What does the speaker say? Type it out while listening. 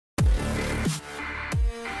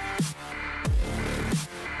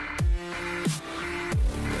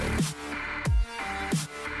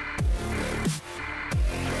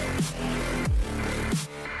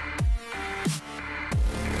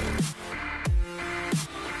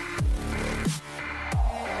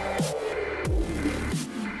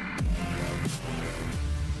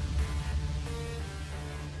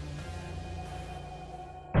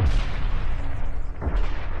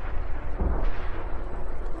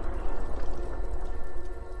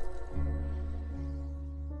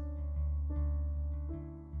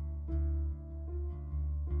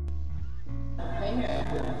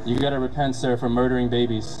You gotta repent, sir, for murdering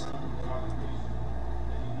babies.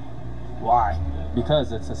 Why?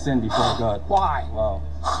 Because it's a sin before God. Why? Wow.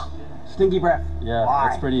 Stinky breath. Yeah, Why?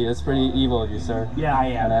 that's pretty evil of you, sir. Yeah, I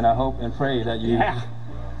am. And I hope and pray that you...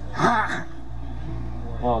 Yeah.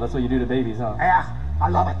 Well, that's what you do to babies, huh? Yeah, I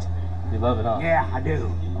love it. You love it, huh? Yeah, I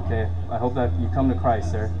do. Okay, I hope that you come to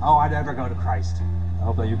Christ, sir. Oh, I never go to Christ. I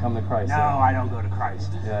hope that you come to Christ, No, sir. I don't go to Christ.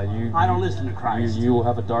 Yeah, I don't listen to Christ. You will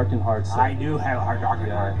have a darkened heart, sir. I do have a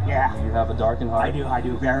darkened heart. Yeah. You have a darkened heart. I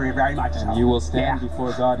do very, very much so. And you will stand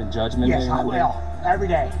before God in judgment day. Yes, I will. Every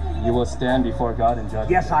day. You will stand before God in judgment.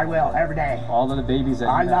 Yes, I will. Every day. All of the babies that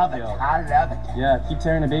you love have it. killed. I love it. Yeah, keep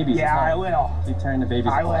tearing the babies Yeah, apart. I will. Keep tearing the babies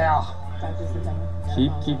apart. I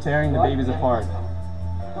will. Keep tearing the babies apart.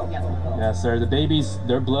 Yeah, sir. The babies,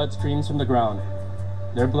 their blood screams from the ground.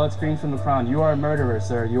 Their blood screams from the ground. You are a murderer,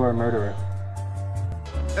 sir. You are a murderer.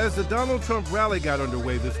 As the Donald Trump rally got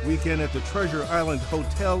underway this weekend at the Treasure Island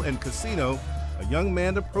Hotel and Casino, a young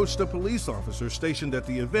man approached a police officer stationed at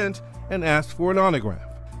the event and asked for an autograph.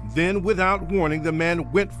 Then, without warning, the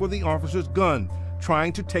man went for the officer's gun,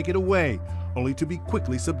 trying to take it away, only to be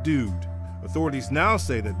quickly subdued. Authorities now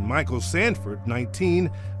say that Michael Sanford,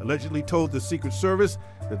 19, allegedly told the Secret Service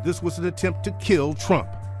that this was an attempt to kill Trump.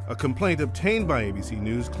 A complaint obtained by ABC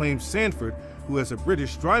News claims Sanford, who has a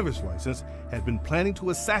British driver's license, had been planning to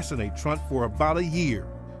assassinate Trump for about a year.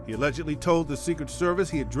 He allegedly told the Secret Service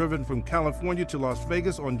he had driven from California to Las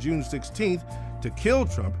Vegas on June 16th to kill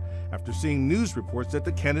Trump after seeing news reports that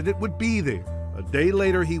the candidate would be there. A day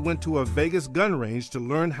later, he went to a Vegas gun range to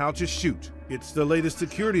learn how to shoot. It's the latest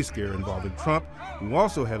security scare involving Trump, who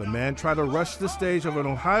also had a man try to rush the stage of an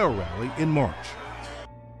Ohio rally in March.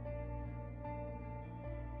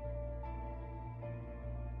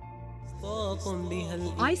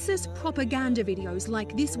 ISIS propaganda videos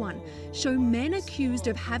like this one show men accused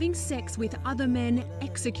of having sex with other men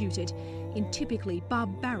executed in typically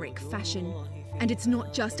barbaric fashion. And it's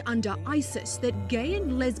not just under ISIS that gay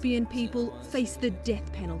and lesbian people face the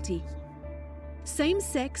death penalty.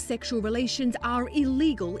 Same-sex sexual relations are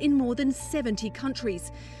illegal in more than 70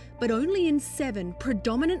 countries, but only in 7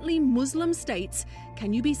 predominantly Muslim states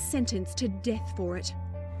can you be sentenced to death for it.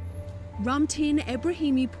 Ramtin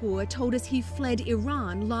Ebrahimipour told us he fled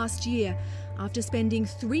Iran last year after spending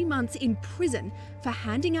 3 months in prison for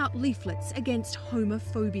handing out leaflets against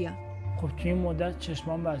homophobia.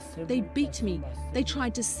 They beat me, they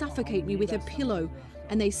tried to suffocate me with a pillow,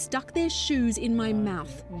 and they stuck their shoes in my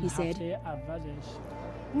mouth, he said.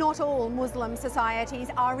 Not all Muslim societies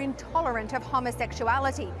are intolerant of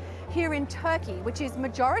homosexuality. Here in Turkey, which is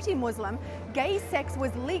majority Muslim, gay sex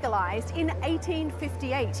was legalized in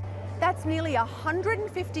 1858. That's nearly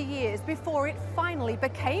 150 years before it finally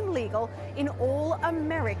became legal in all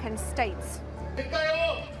American states.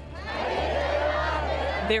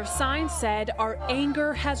 Their sign said, "Our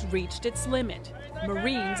anger has reached its limit.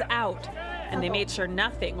 Marines out." And they made sure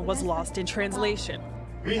nothing was lost in translation.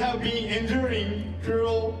 We have been enduring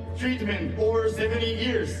cruel treatment over 70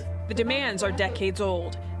 years. The demands are decades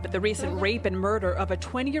old, but the recent rape and murder of a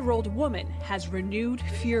 20-year-old woman has renewed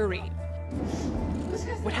fury.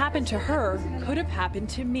 What happened to her could have happened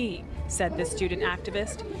to me, said this student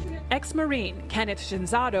activist. Ex-Marine Kenneth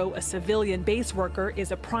Shinzato, a civilian base worker,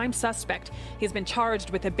 is a prime suspect. He's been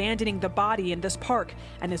charged with abandoning the body in this park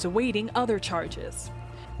and is awaiting other charges.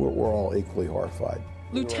 We're all equally horrified.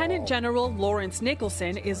 Lieutenant General Lawrence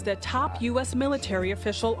Nicholson is the top U.S. military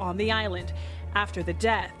official on the island. After the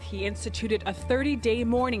death, he instituted a 30-day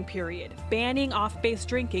mourning period, banning off-base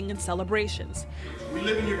drinking and celebrations. We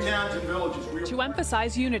live in your towns and villages. To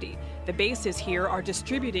emphasize unity, the bases here are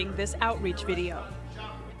distributing this outreach video.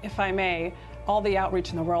 If I may, all the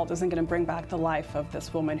outreach in the world isn't going to bring back the life of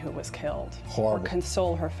this woman who was killed. Horrible. Or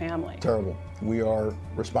console her family. Terrible. We are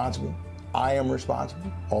responsible. I am responsible.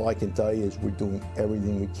 All I can tell you is we're doing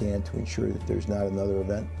everything we can to ensure that there's not another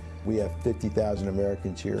event. We have 50,000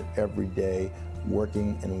 Americans here every day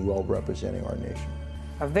working and well representing our nation.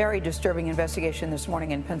 A very disturbing investigation this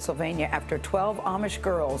morning in Pennsylvania after 12 Amish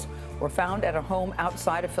girls were found at a home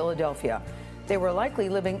outside of Philadelphia. They were likely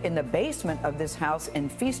living in the basement of this house in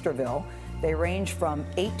Feasterville. They range from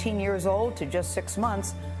 18 years old to just 6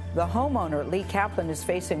 months. The homeowner, Lee Kaplan, is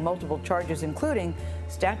facing multiple charges, including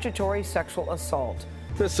statutory sexual assault.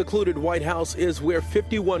 The secluded White House is where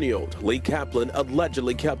 51-year-old Lee Kaplan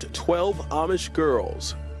allegedly kept 12 Amish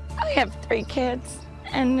girls. I have 3 kids,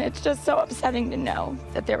 and it's just so upsetting to know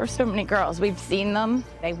that there were so many girls. We've seen them.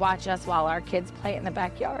 They watch us while our kids play in the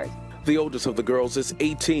backyard. The oldest of the girls is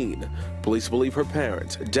 18. Police believe her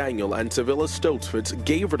parents, Daniel and Sevilla Stoltzfitz,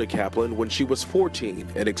 gave her to Kaplan when she was 14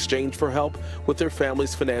 in exchange for help with their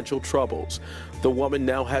family's financial troubles. The woman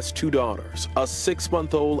now has 2 daughters, a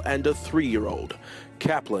 6-month-old and a 3-year-old.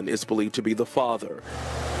 Kaplan is believed to be the father.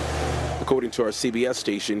 According to our CBS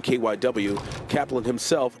station, KYW, Kaplan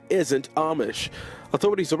himself isn't Amish.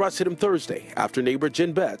 Authorities arrested him Thursday after neighbor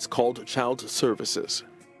Jen Betts called Child Services.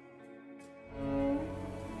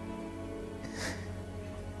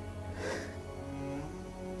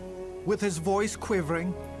 With his voice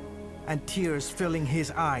quivering and tears filling his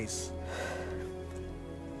eyes,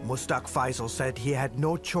 Mushtaq Faisal said he had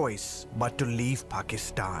no choice but to leave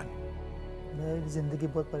Pakistan.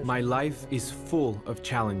 My life is full of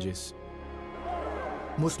challenges.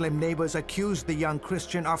 Muslim neighbors accused the young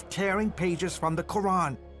Christian of tearing pages from the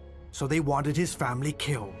Quran, so they wanted his family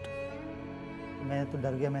killed.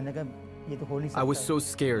 I was so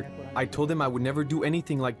scared. I told them I would never do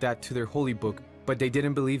anything like that to their holy book, but they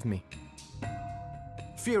didn't believe me.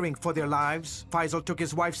 Fearing for their lives, Faisal took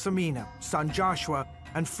his wife Samina, son Joshua,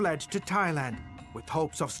 and fled to Thailand with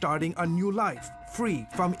hopes of starting a new life free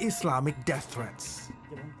from Islamic death threats.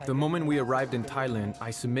 The moment we arrived in Thailand,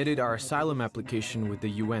 I submitted our asylum application with the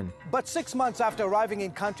UN. But 6 months after arriving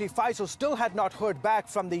in country, Faisal still had not heard back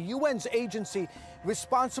from the UN's agency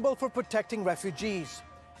responsible for protecting refugees.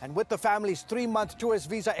 And with the family's 3-month tourist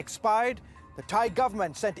visa expired, the Thai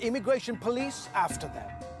government sent immigration police after them.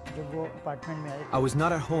 I was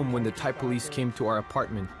not at home when the Thai police came to our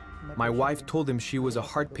apartment. My wife told them she was a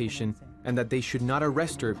heart patient and that they should not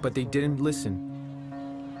arrest her, but they didn't listen.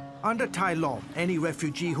 Under Thai law, any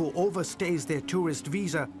refugee who overstays their tourist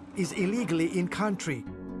visa is illegally in country.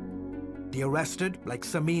 The arrested, like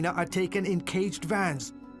Samina, are taken in caged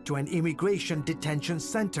vans to an immigration detention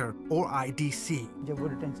center, or IDC.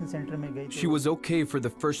 She was okay for the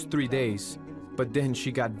first 3 days, but then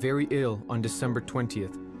she got very ill on December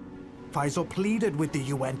 20th. Faisal pleaded with the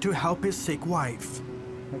UN to help his sick wife.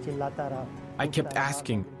 I kept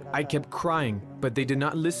asking, I kept crying, but they did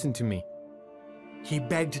not listen to me. He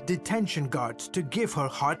begged detention guards to give her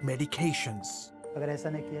heart medications.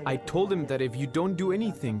 I told him that if you don't do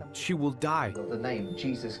anything, she will die. The name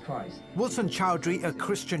Jesus Christ. Wilson Chowdhury, a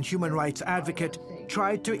Christian human rights advocate,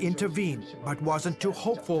 tried to intervene, but wasn't too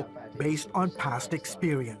hopeful based on past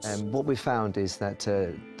experience. What we found is that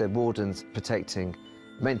the wardens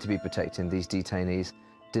meant to be protecting these detainees,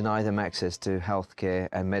 deny them access to healthcare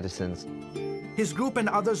and medicines. His group and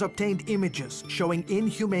others obtained images showing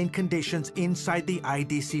inhumane conditions inside the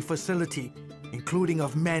IDC facility, including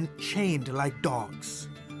of men chained like dogs.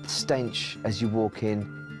 The stench as you walk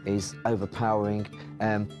in is overpowering.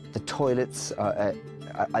 The toilets,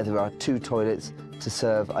 there are 2 toilets to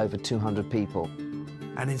serve over 200 people.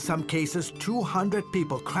 And in some cases, 200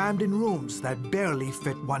 people crammed in rooms that barely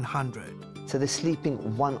fit 100. So they're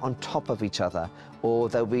sleeping one on top of each other, or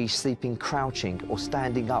they'll be sleeping crouching or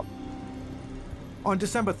standing up. On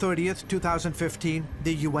December 30th, 2015,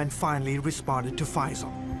 the UN finally responded to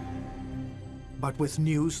Faisal, but with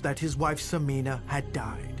news that his wife Samina had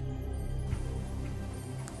died.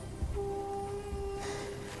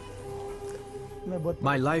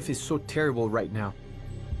 My life is so terrible right now.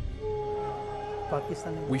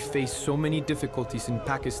 We face so many difficulties in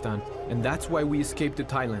Pakistan, and that's why we escaped to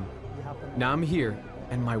Thailand. Now I'm here,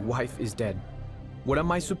 and my wife is dead. What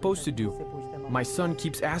am I supposed to do? My son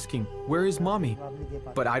keeps asking, where is mommy?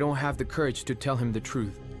 But I don't have the courage to tell him the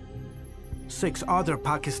truth. 6 other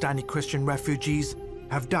Pakistani Christian refugees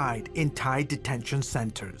have died in Thai detention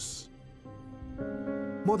centers.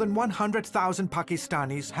 More than 100,000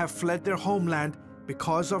 Pakistanis have fled their homeland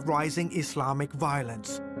because of rising Islamic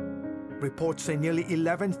violence. Reports say nearly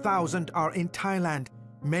 11,000 are in Thailand,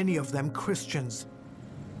 many of them Christians.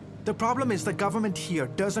 The problem is the government here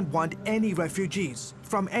doesn't want any refugees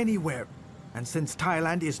from anywhere. And since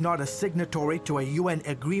Thailand is not a signatory to a UN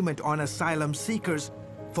agreement on asylum seekers,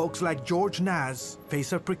 folks like George Naz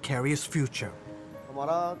face a precarious future.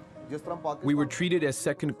 We were treated as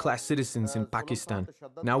second-class citizens in Pakistan.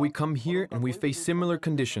 Now we come here and we face similar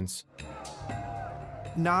conditions.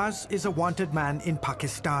 Naz is a wanted man in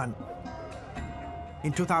Pakistan.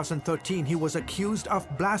 In 2013, he was accused of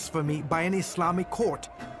blasphemy by an Islamic court,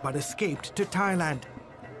 but escaped to Thailand.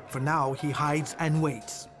 For now, he hides and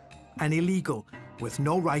waits. An illegal with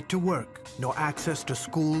no right to work, no access to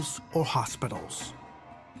schools or hospitals.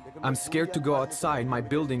 I'm scared to go outside my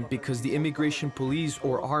building because the immigration police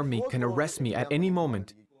or army can arrest me at any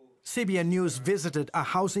moment. CBN News visited a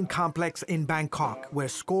housing complex in Bangkok where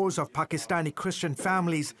scores of Pakistani Christian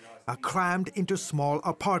families are crammed into small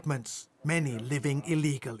apartments, many living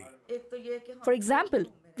illegally. For example,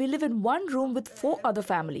 We live in one room with 4 other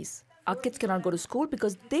families. Our kids cannot go to school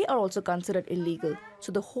because they are also considered illegal.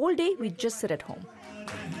 So the whole day we just sit at home.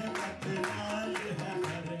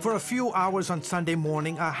 For a few hours on Sunday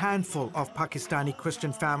morning, a handful of Pakistani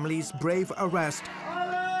Christian families brave arrest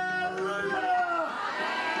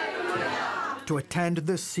to attend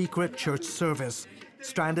the secret church service.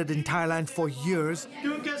 Stranded in Thailand for years,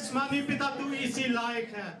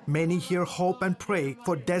 many here hope and pray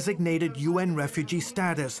for designated UN refugee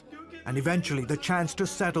status and eventually the chance to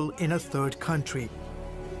settle in a third country.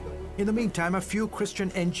 In the meantime, a few Christian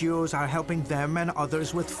NGOs are helping them and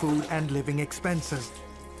others with food and living expenses.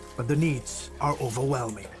 But the needs are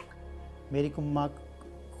overwhelming.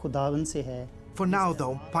 For now,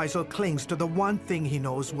 though, Faisal clings to the one thing he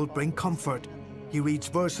knows will bring comfort. He reads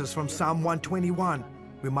verses from Psalm 121,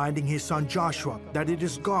 reminding his son Joshua that it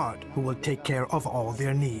is God who will take care of all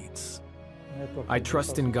their needs. I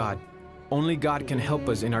trust in God. Only God can help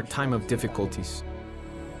us in our time of difficulties.